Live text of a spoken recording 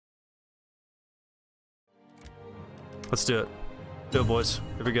Let's do it. Do it, boys.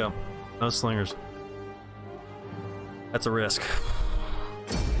 Here we go. No slingers. That's a risk.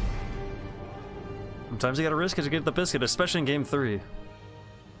 Sometimes you gotta risk it to get the biscuit, especially in game 3.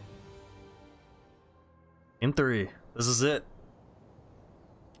 Game 3. This is it.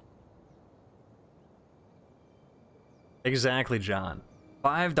 Exactly, John.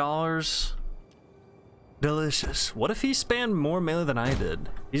 $5. Delicious. What if he spammed more melee than I did?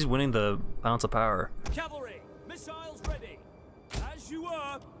 He's winning the bounce of power. Cavalry, missiles ready. As you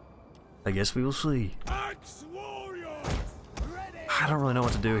were. I guess we will see. Axe warriors, ready. I don't really know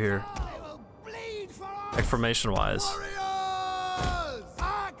what to do here. Like formation wise.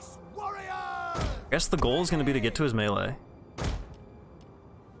 Axe warriors. I guess the goal is going to be to get to his melee.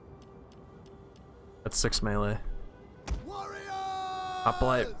 That's 6 melee.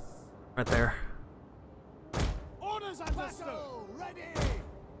 Hoplite. Right there. Orders understood. Ready.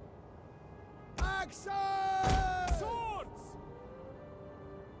 Action. Swords.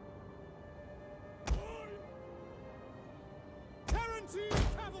 Tarantine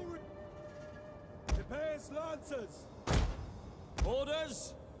cavalry. Prepares lancers.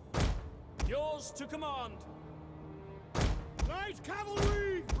 Orders. Yours to command. Light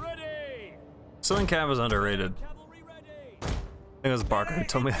cavalry. Ready. Southern Cav is underrated. Cavalry ready. I think it was Barker who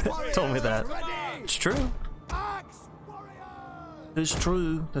told me that. It's true. Axe warriors. It's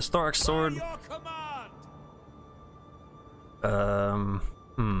true. The Thorax sword. Your command.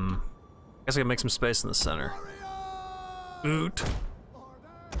 Guess I can make some space in the center. Oot.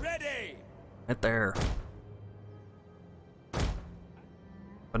 Ready. Right there.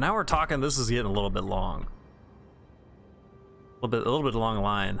 But now we're talking. This is getting a little bit long. A little bit long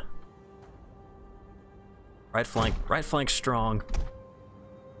line. Right flank strong.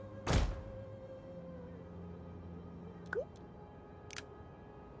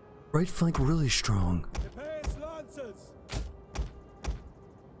 Right flank really strong. Prepares lancers.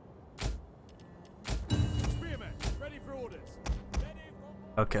 Spearmen, ready for orders. Ready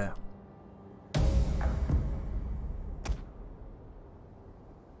for... Okay.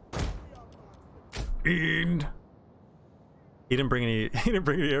 And he didn't bring any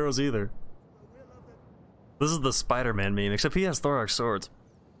arrows either. This is the Spider-Man meme, except he has thorax swords.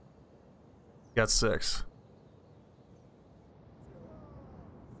 Got 6.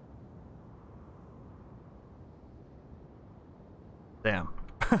 Damn.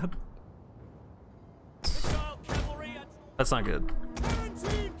 Missile cavalry at... That's not good.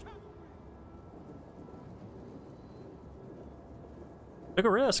 Tarantine Took a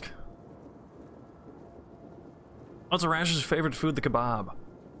risk. What's Rash's favorite food? The kebab.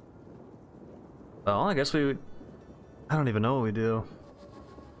 Well, I guess I don't even know what we do.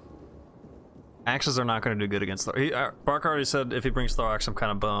 Axes are not going to do good against Thorax. Barker already said if he brings Thorax, I'm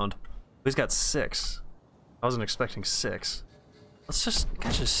kind of boned. He's got 6. I wasn't expecting 6. Let's just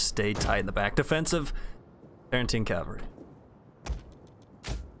stay tight in the back. Defensive, Tarantine cavalry.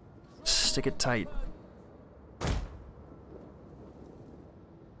 Stick it tight.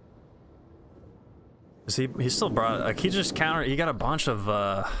 He still brought, like, he just countered. He got a bunch of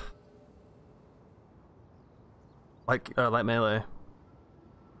light melee.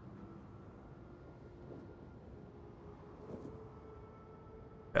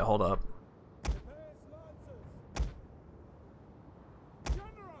 Okay, hold up.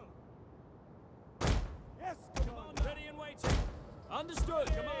 Yes, Commander. Ready and waiting. Understood,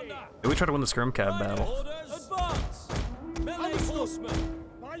 Commander. Did we try to win the Skirm Cab battle? Orders. Advance. Melee horsemen.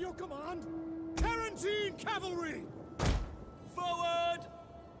 By your command. Tarantine cavalry. Forward.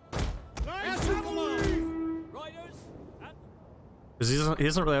 Nice cavalry. Riders. And Because he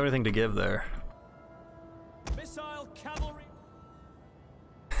doesn't really have anything to give there. missile cavalry.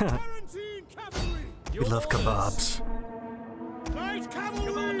 Tarantine cavalry. We love kebabs. Light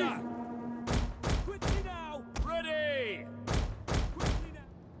cavalry. Commander. Quickly now. Ready. Quickly now.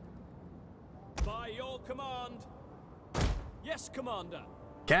 By your command. Yes, Commander.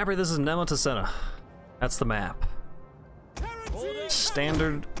 Cabri, this is Nemo Tasena. That's the map. Tarantine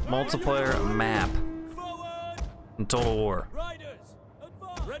Standard multiplayer map forward. in Total War. Riders.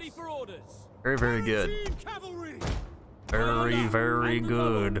 Advance. Ready for orders. Very, very good. Tarantine cavalry. Very, very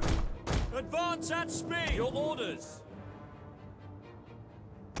good. Advance at speed. Your orders.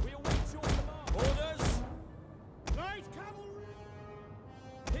 We await your command. Orders. Light cavalry.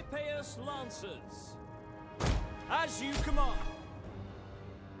 Hippeus lancers. As you command.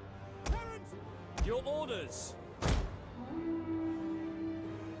 Your orders.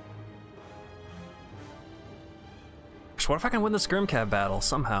 What if I can win the Skirm Cav battle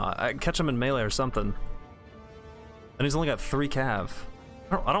somehow? I can catch him in melee or something. And he's only got 3 cav.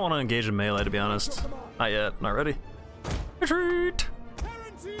 I don't want to engage in melee, to be honest. Not yet. Not ready. Retreat!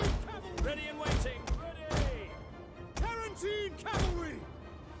 Tarantine cavalry. Ready and waiting. Ready. Tarantine cavalry.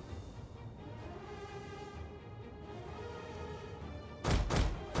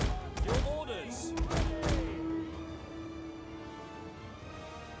 Your orders.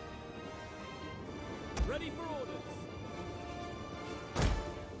 Ready for orders.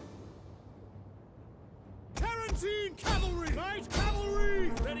 Tarantine cavalry. Light cavalry.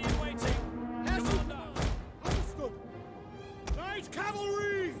 Ready and waiting. Commander. Understood. Light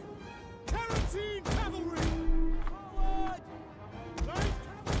cavalry. Tarantine cavalry. Forward. Light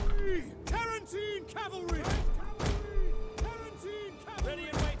cavalry. Tarantine cavalry. Light cavalry. Tarantine cavalry. Ready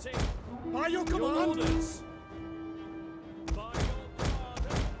and waiting. By your command. Your orders. By your command.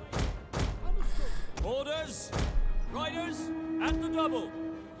 Ready and waiting. Understood. Orders. Riders at the double.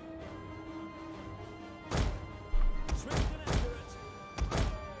 Swift and accurate.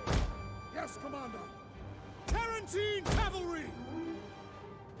 Yes, Commander. Tarantine cavalry.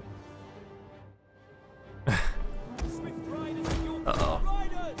 Swift riders at your Uh-oh.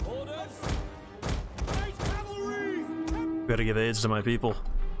 riders. Orders. Light cavalry. Gotta give aids to my people.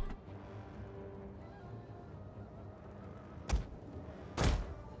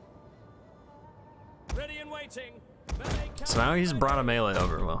 Ready and waiting. Melee So now he's brought a melee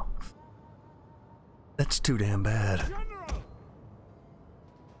over. Well, that's too damn bad. General.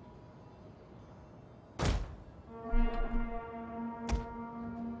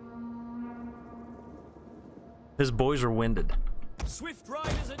 His boys are winded. Swift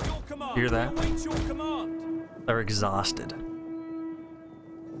riders at your command. Hear that? We await your command. They're exhausted.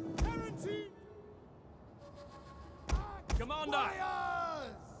 Tarantine. Commander.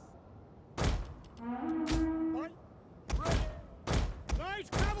 Ready.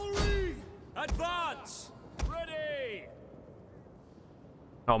 Light cavalry. Advance. Ready.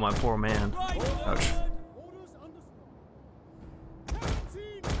 Oh, my poor man. Right. Ouch. Orders understood.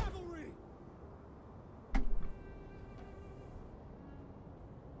 Tarantine cavalry.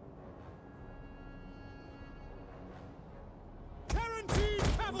 Tarantine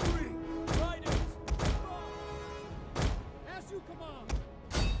cavalry. Riders. As you command.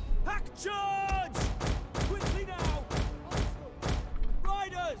 Hack charge. Quickly now.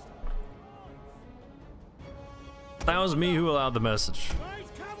 Riders. That was me who allowed the message. Light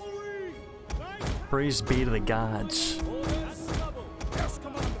cavalry. Light cavalry. Praise be to the gods. Orders. Double. Yes,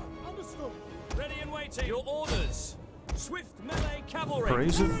 Commander. Understood. Ready and waiting. Your orders. Swift melee cavalry.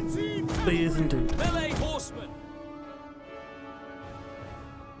 Praise it Tarantine be indeed. melee horsemen.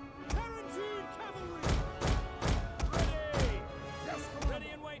 Tarantine cavalry. Ready. Yes, Commander. Ready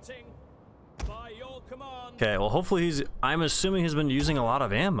and waiting. By your command. Okay, well, hopefully he's. I'm assuming he's been using a lot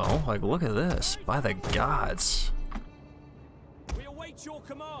of ammo. Like, look at this. By the gods. We await your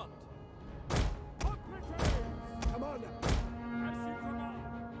command. Commander. As you command.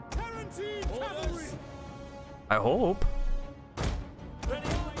 Tarantine cavalry. I hope. Ready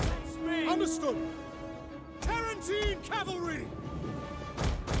and waiting. Speed. Understood. Tarantine cavalry.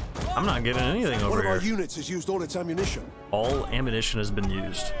 I'm not getting anything One over of our here. units has used all its ammunition. All ammunition has been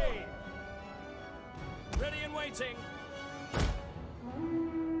used. Ready and waiting.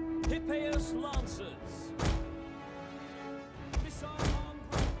 Hippeus Lancers. Missile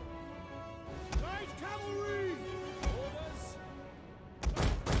armed. Light cavalry. Orders.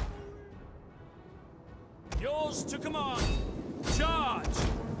 Yours to command. Charge.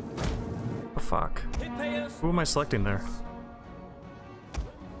 The fuck? Hippeus. Who am I selecting there?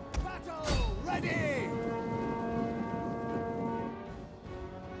 Battle ready.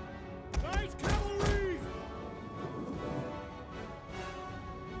 Light cavalry.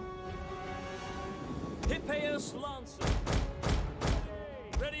 Hippeus Lancer.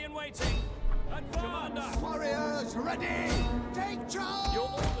 Ready and waiting. Commander. Warriors, ready! Take charge! Your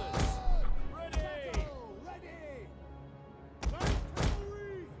orders. Ready. Ready! Light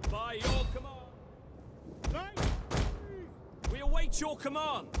cavalry. By your command. Light cavalry. We await your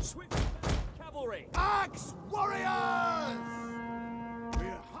command. Swift cavalry. Axe warriors!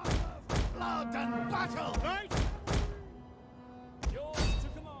 We're hunger for blood and battle! Light cavalry. Yours to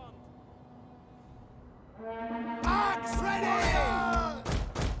command. Axe ready!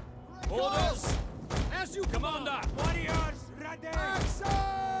 Orders. As you commander. Warriors, ready! Axe!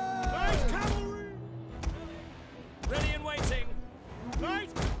 Light cavalry. Ready and waiting. Light.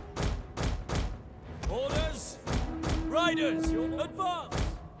 Orders. Riders, advance.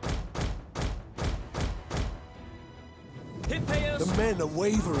 Hippeus. The men are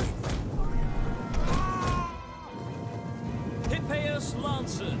wavering. Hippeus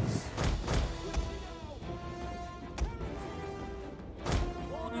Lancers.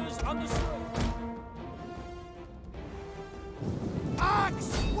 Orders understood.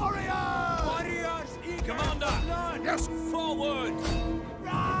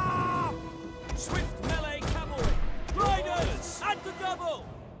 double!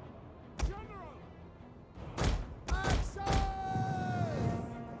 General! Action!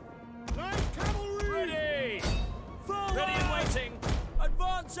 Light cavalry! Ready! Forward! Ready and waiting!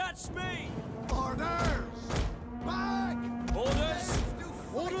 Advance at speed! Orders! Back! Orders!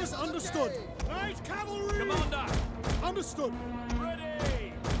 Orders Fight understood. again. Light cavalry! Commander! Understood.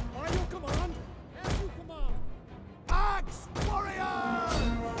 Ready! By your command! As you command! Axe warriors!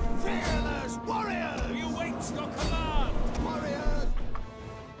 Fearless warriors! We await your command! Warriors!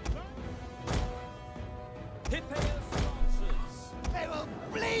 Hippias lancers! They will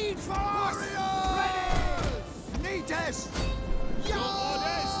bleed for us! Warriors! Ready! Neatest!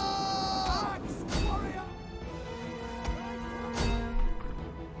 orders! Axe warrior!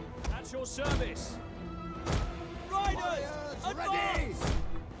 At your service! Riders! Warriors, Ready!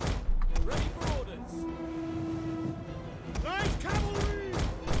 Ready for orders! Light cavalry!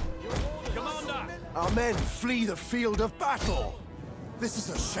 Your orders! Commander! Our men flee the field of battle. This is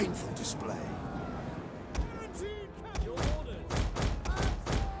a shameful display. Your orders!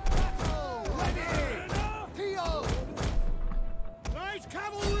 Battle! Ready! Heel! Light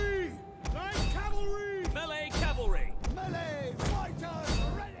cavalry! Light cavalry! Melee cavalry! Melee fighters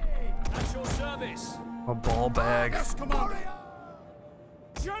ready! At your service! A ball bag. Yes, Commander.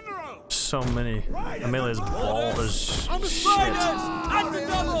 General! So many. Amelia's ball is shit. Riders! At the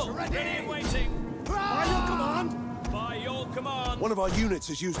double! Ready. Ready and waiting! By your command. By your command! One of our units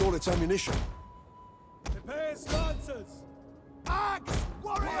has used all its ammunition. Hippias lancers! Axe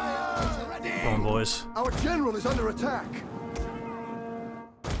warriors ready! Come on, boys. Our general is under attack.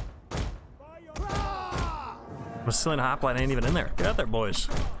 Ah! Massilia and Hoplite ain't even in there. Get out there, boys.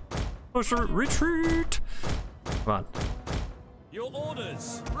 Push or retreat. Come on. Your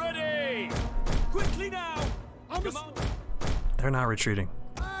orders! Ready! Quickly now! Command! They're not retreating.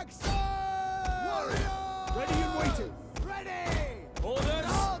 Action! Warriors! Ready and waiting. Ready! Orders!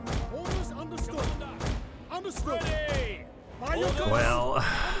 On! Orders understood. Commander! Understood. Ready! By your Orders! Well,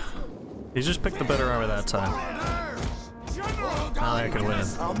 he just picked the better armor that time. Orders! General! Now I can win.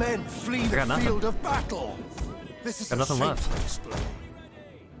 Our men flee the got nothing. field of battle. This is Got a nothing left. shameful display.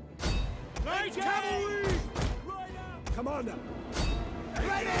 Light cavalry! Commander.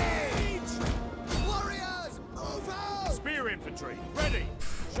 Ready! Warriors, move out! Spear infantry! Ready!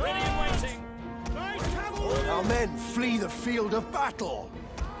 Ready and waiting! Light cavalry! Our men flee the field of battle.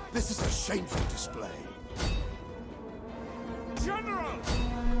 This is a shameful display. General!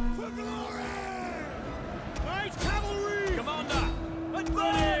 For glory! Light cavalry! Commander!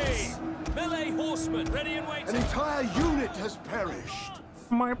 Advance! Melee horsemen! Ready and An waiting! entire unit has perished.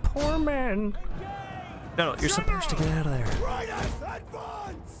 My poor man. No, you're supposed to get out of there. Riders,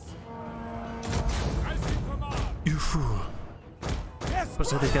 advance! As you command! You fool. Yes, Supposed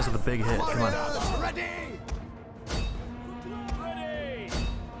to hit these guys with a big hit. Come on. warriors, ready! Ready!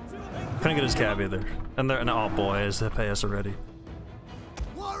 Couldn't get his cab either. And they're, oh boy, is the pay us already.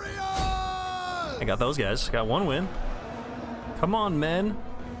 Warriors! I got those guys. Got one win. Come on, men.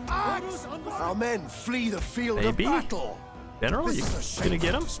 Axe! Our men flee the field Maybe. of battle. General, This you is a gonna shameful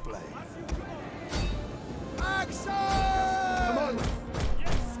get him? display. Action! Commander.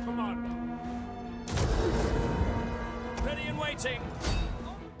 Yes, Commander! Ready and waiting!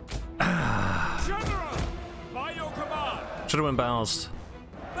 General! By your command! Should have been balanced.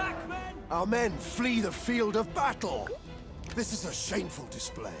 Back, men! Our men flee the field of battle. This is a shameful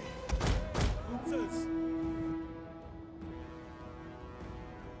display. Lancers!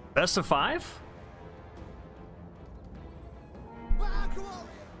 Best of 5? Back, warriors!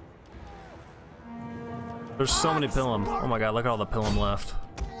 There's so many Pilum. Oh my god, look at all the Pilum left.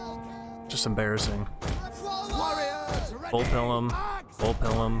 Just embarrassing. Warriors, ready! Full Pilum. Full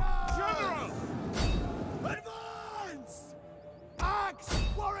Pilum. General! Advance! Axe!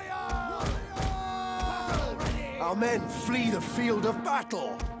 Warrior! Battle ready! Our men flee the field of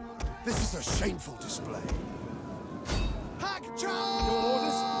battle. This is a shameful display. Hack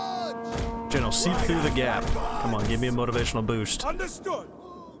charge! General, see through the gap. Come on, give me a motivational boost. Understood!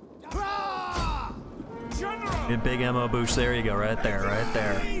 Ah! General! Need a big ammo boost. There you go, right there, right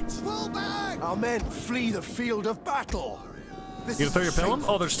there. Pull back! Our men flee the field of battle. This You is gonna throw a your Pilum?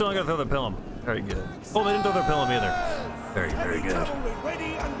 shameful Oh, they're still gonna throw their Pilum. Very good. Oh, they didn't throw their Pilum either. Very, very good. Cavalry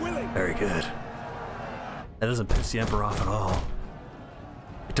ready and willing! Very good. That doesn't piss the Emperor off at all.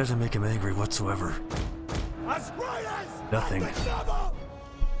 It doesn't make him angry whatsoever. As riders! Nothing. Double!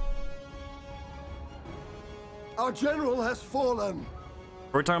 Our general has fallen.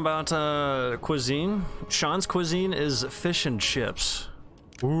 We're talking about cuisine. Sean's cuisine is fish and chips.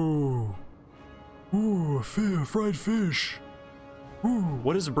 Ooh. Ooh, fried fish. Ooh,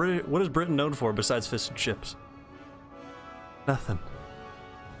 what is Britain known for besides fish and chips? Nothing.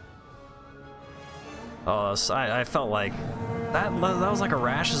 Oh, I felt like that was like a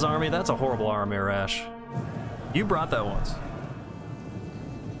Rash's army. That's a horrible army, Rash. You brought that once.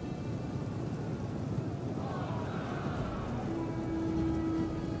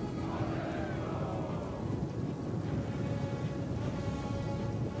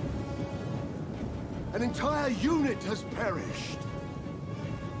 An entire unit has perished.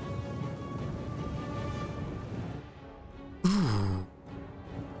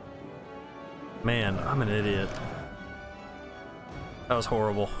 Man, I'm an idiot. That was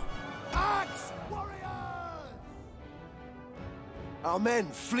horrible. Axe warriors! Our men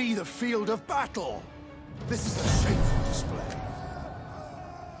flee the field of battle. This is a shameful display.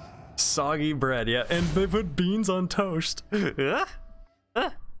 Soggy bread, yeah, and they put beans on toast.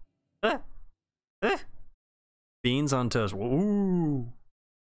 Beans on toast. Ooh.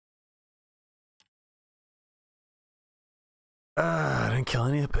 I didn't kill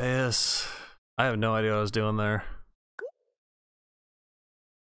any of the pass. I have no idea what I was doing there.